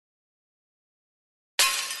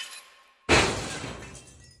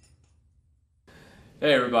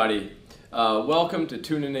Hey everybody, welcome to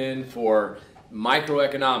tuning in for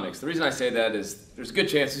microeconomics. The reason I say that is there's a good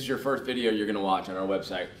chance this is your first video you're going to watch on our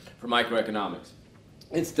website for microeconomics.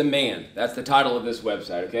 It's demand. That's the title of this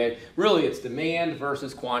website, okay? Really, it's demand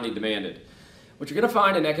versus quantity demanded. What you're going to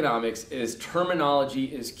find in economics is terminology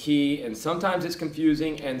is key, and sometimes it's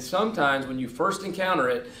confusing, and sometimes when you first encounter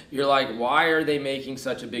it, you're like, why are they making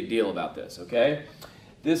such a big deal about this, okay?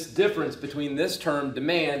 This difference between this term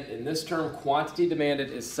demand and this term quantity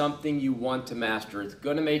demanded is something you want to master. It's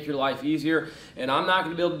going to make your life easier, and I'm not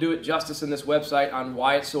going to be able to do it justice in this website on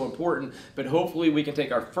why it's so important, but hopefully we can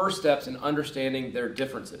take our first steps in understanding their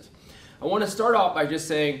differences. I want to start off by just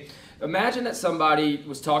saying, imagine that somebody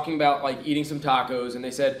was talking about like eating some tacos and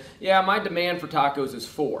they said, yeah, my demand for tacos is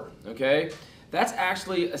 4, okay? That's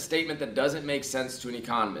actually a statement that doesn't make sense to an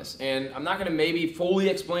economist. And I'm not going to maybe fully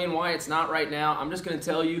explain why it's not right now. I'm just going to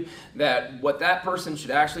tell you that what that person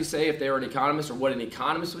should actually say if they were an economist, or what an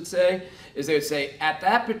economist would say, is they would say, at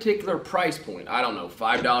that particular price point, I don't know,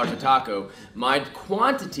 $5 a taco, my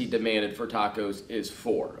quantity demanded for tacos is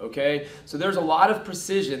 4, okay? So there's a lot of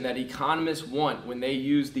precision that economists want when they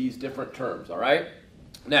use these different terms, all right?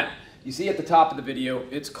 Now, you see at the top of the video,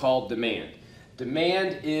 it's called demand.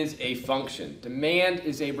 Demand is a function. Demand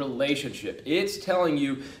is a relationship. It's telling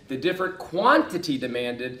you the different quantity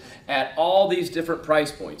demanded at all these different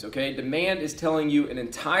price points, okay? Demand is telling you an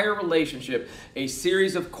entire relationship, a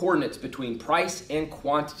series of coordinates between price and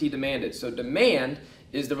quantity demanded. So demand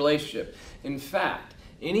is the relationship. In fact,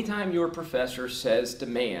 anytime your professor says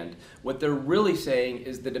demand, what they're really saying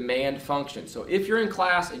is the demand function. So if you're in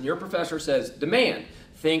class and your professor says demand,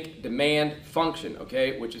 think demand function,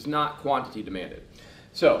 okay, which is not quantity demanded.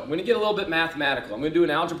 So I'm going to get a little bit mathematical. I'm going to do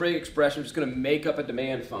an algebraic expression. I'm just going to make up a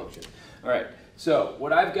demand function. All right, so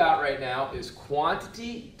what I've got right now is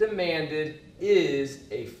quantity demanded is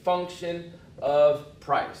a function of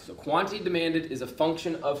price. So quantity demanded is a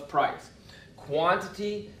function of price.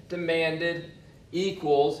 Quantity demanded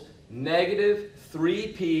equals negative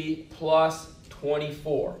 3p plus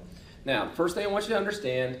 24. Now, the first thing I want you to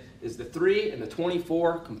understand is the 3 and the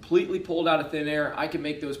 24 completely pulled out of thin air. I can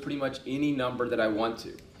make those pretty much any number that I want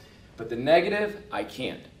to. But the negative, I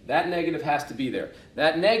can't. That negative has to be there.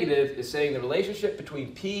 That negative is saying the relationship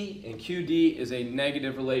between P and QD is a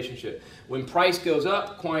negative relationship. When price goes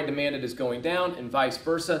up, quantity demanded is going down, and vice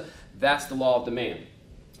versa. That's the law of demand.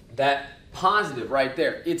 That positive right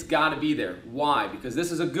there, it's got to be there. Why? Because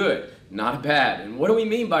this is a good, not a bad. And what do we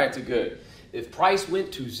mean by it's a good? If price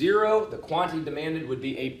went to 0, the quantity demanded would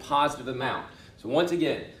be a positive amount. So once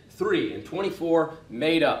again, 3 and 24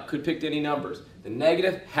 made up, could pick any numbers. The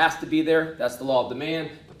negative has to be there, that's the law of demand.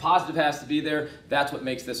 The positive has to be there, that's what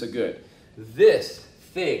makes this a good. This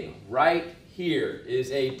thing right here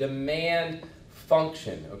is a demand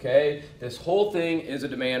function, okay? This whole thing is a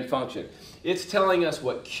demand function. It's telling us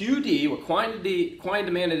what QD, what quantity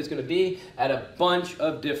demanded is going to be at a bunch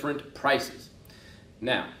of different prices.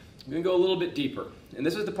 Now, I'm going to go a little bit deeper. And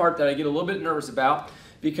this is the part that I get a little bit nervous about,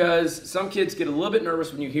 because some kids get a little bit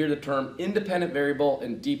nervous when you hear the term independent variable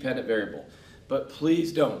and dependent variable. But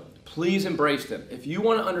please don't. Please embrace them. If you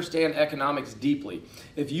want to understand economics deeply,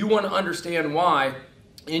 if you want to understand why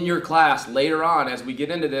in your class later on as we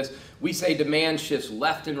get into this, we say demand shifts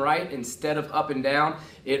left and right instead of up and down,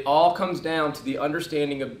 it all comes down to the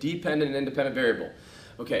understanding of dependent and independent variable.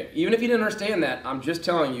 Okay, even if you didn't understand that, I'm just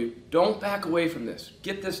telling you, don't back away from this.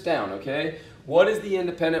 Get this down, okay? What is the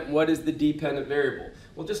independent, what is the dependent variable?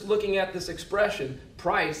 Well, just looking at this expression,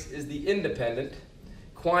 price is the independent,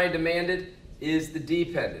 quantity demanded is the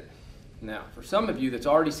dependent. Now, for some of you that's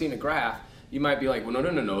already seen a graph, you might be like, well,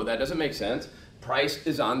 no, that doesn't make sense. Price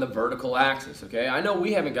is on the vertical axis, okay? I know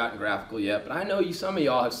we haven't gotten graphical yet, but I know some of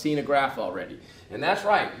y'all have seen a graph already. And that's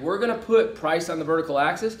right, we're gonna put price on the vertical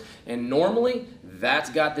axis, and normally that's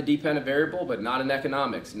got the dependent variable, but not in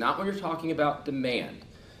economics, not when you're talking about demand.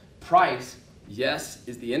 Price, yes,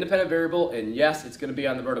 is the independent variable, and yes, it's gonna be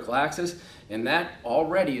on the vertical axis, and that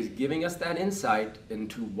already is giving us that insight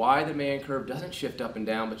into why the demand curve doesn't shift up and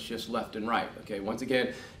down, but shifts left and right, okay? Once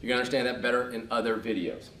again, you're gonna understand that better in other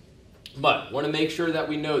videos. But want to make sure that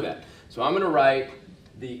we know that. So I'm going to write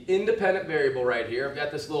the independent variable right here. I've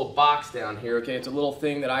got this little box down here, okay? It's a little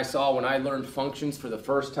thing that I saw when I learned functions for the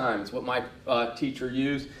first time. It's what my teacher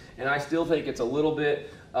used, and I still think it's a little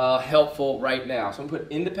bit helpful right now. So I'm going to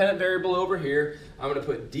put independent variable over here. I'm going to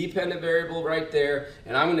put dependent variable right there,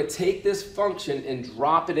 and I'm going to take this function and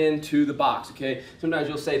drop it into the box, okay? Sometimes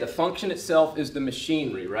you'll say the function itself is the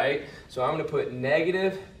machinery, right? So I'm going to put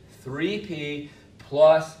negative 3p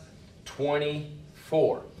plus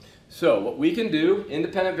 24. So what we can do,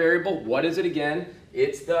 independent variable, what is it again?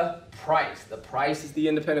 It's the price. The price is the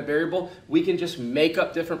independent variable. We can just make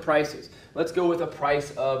up different prices. Let's go with a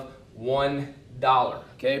price of $1,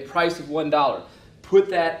 okay? Price of $1. Put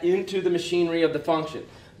that into the machinery of the function.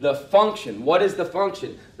 The function, what is the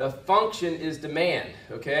function? The function is demand,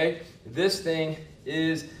 okay? This thing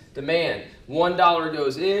is demand. $1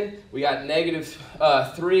 goes in, we got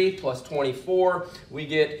 -3 plus 24, we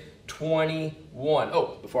get 21.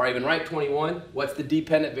 Oh, before I even write 21, what's the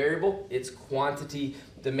dependent variable? It's quantity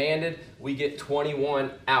demanded. We get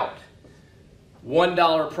 21 out.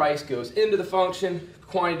 $1 price goes into the function,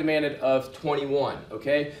 quantity demanded of 21,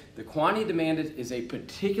 okay? The quantity demanded is a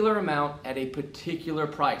particular amount at a particular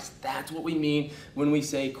price. That's what we mean when we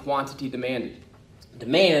say quantity demanded.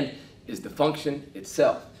 Demand is the function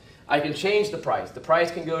itself. I can change the price. The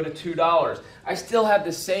price can go to $2. I still have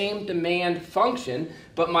the same demand function,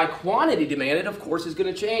 but my quantity demanded, of course, is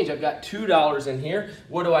going to change. I've got $2 in here.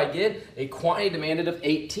 What do I get? A quantity demanded of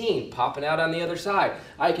 18 popping out on the other side.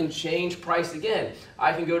 I can change price again.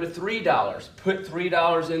 I can go to $3. Put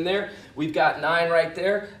 $3 in there. We've got 9 right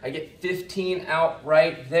there. I get 15 out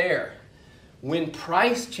right there. When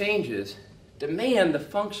price changes, demand, the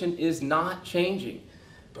function, is not changing,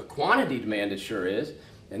 but quantity demanded sure is.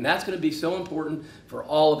 And that's going to be so important for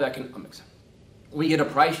all of economics. We get a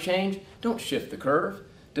price change, don't shift the curve.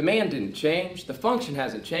 Demand didn't change, the function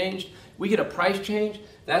hasn't changed. We get a price change,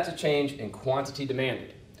 that's a change in quantity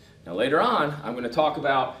demanded. Now later on, I'm going to talk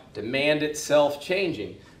about demand itself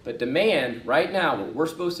changing. But demand, right now, what we're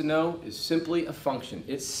supposed to know is simply a function.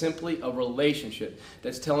 It's simply a relationship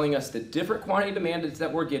that's telling us the different quantity demanded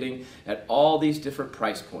that we're getting at all these different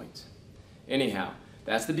price points. Anyhow,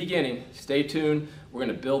 that's the beginning. Stay tuned. We're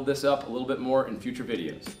going to build this up a little bit more in future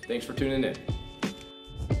videos. Thanks for tuning in.